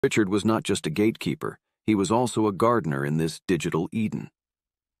Richard was not just a gatekeeper, he was also a gardener in this digital Eden.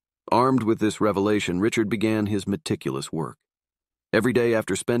 Armed with this revelation, Richard began his meticulous work. Every day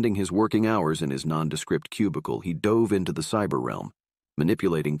after spending his working hours in his nondescript cubicle, he dove into the cyber realm,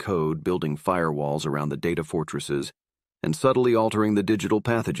 manipulating code, building firewalls around the data fortresses, and subtly altering the digital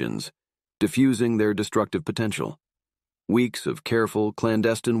pathogens, diffusing their destructive potential. Weeks of careful,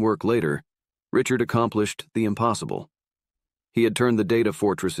 clandestine work later, Richard accomplished the impossible. He had turned the data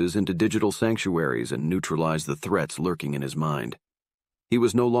fortresses into digital sanctuaries and neutralized the threats lurking in his mind. He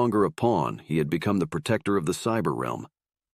was no longer a pawn, he had become the protector of the cyber realm,